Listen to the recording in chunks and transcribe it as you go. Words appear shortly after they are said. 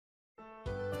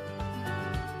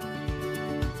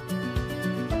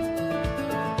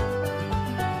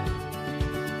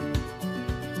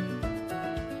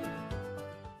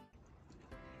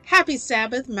Happy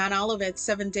Sabbath, Mount Olivet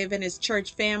Seventh-day Adventist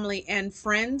Church family and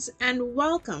friends, and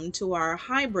welcome to our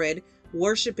hybrid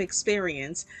worship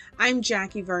experience. I'm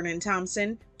Jackie Vernon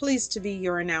Thompson, pleased to be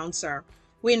your announcer.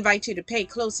 We invite you to pay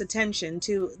close attention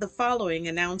to the following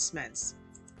announcements.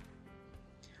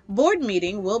 Board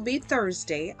meeting will be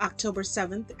Thursday, October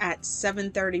 7th at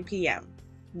 7:30 p.m.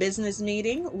 Business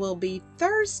meeting will be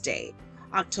Thursday,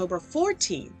 October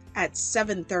 14th at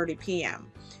 7:30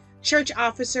 p.m. Church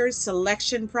officers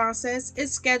selection process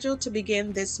is scheduled to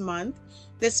begin this month.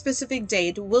 The specific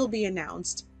date will be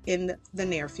announced in the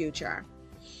near future.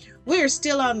 We are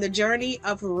still on the journey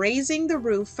of Raising the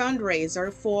Roof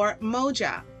fundraiser for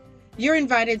Moja. You're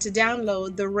invited to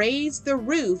download the Raise the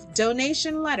Roof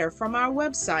donation letter from our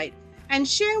website and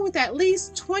share with at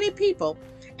least 20 people.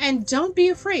 And don't be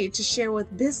afraid to share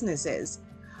with businesses.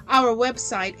 Our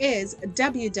website is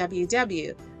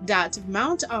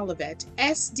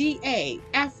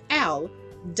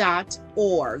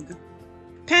www.mountolivetsdafl.org.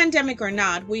 Pandemic or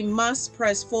not, we must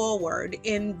press forward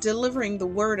in delivering the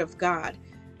Word of God.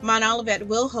 Mount Olivet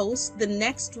will host the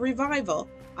next revival,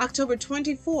 October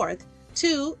 24th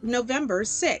to November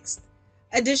 6th.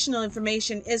 Additional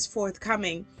information is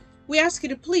forthcoming. We ask you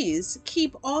to please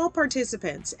keep all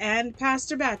participants and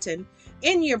Pastor Batten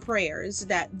in your prayers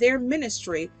that their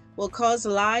ministry will cause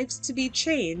lives to be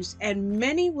changed and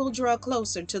many will draw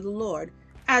closer to the Lord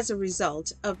as a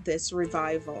result of this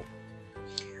revival.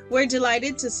 We're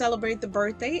delighted to celebrate the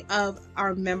birthday of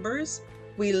our members.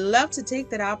 We love to take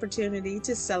that opportunity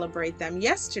to celebrate them.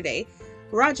 Yesterday,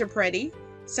 Roger Preddy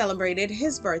celebrated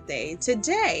his birthday.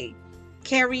 Today,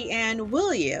 Carrie Ann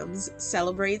Williams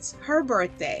celebrates her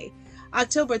birthday.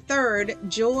 October 3rd,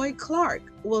 Joy Clark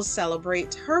will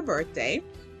celebrate her birthday.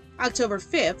 October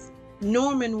 5th,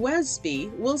 Norman Wesby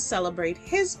will celebrate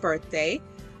his birthday.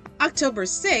 October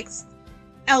 6th,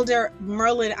 Elder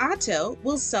Merlin Otto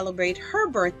will celebrate her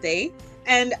birthday.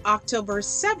 And October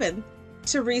 7th,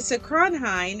 Teresa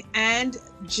Kronheim and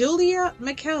Julia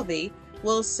McKelvey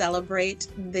will celebrate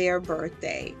their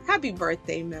birthday. Happy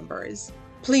birthday, members.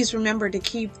 Please remember to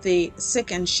keep the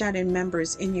sick and shut-in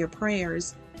members in your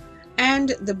prayers and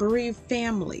the bereaved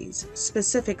families,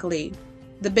 specifically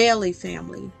the Bailey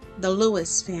family, the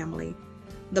Lewis family,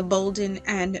 the Bolden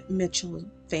and Mitchell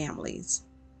families.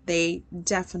 They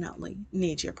definitely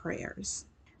need your prayers.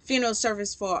 Funeral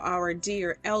service for our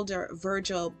dear Elder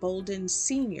Virgil Bolden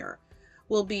Sr.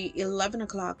 will be 11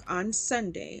 o'clock on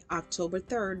Sunday, October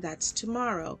 3rd, that's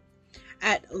tomorrow,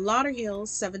 at Lauderhill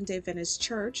Seventh-day Adventist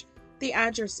Church. The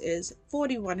address is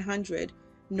 4100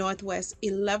 Northwest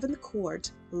 11th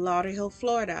Court, Lauderhill,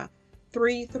 Florida,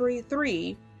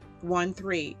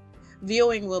 33313.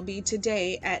 Viewing will be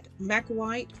today at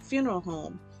McWhite Funeral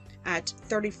Home at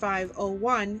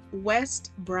 3501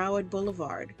 West Broward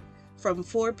Boulevard from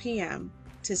 4 p.m.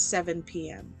 to 7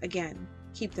 p.m. Again,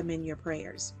 keep them in your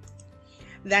prayers.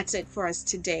 That's it for us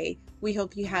today. We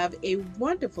hope you have a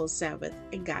wonderful Sabbath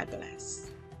and God bless.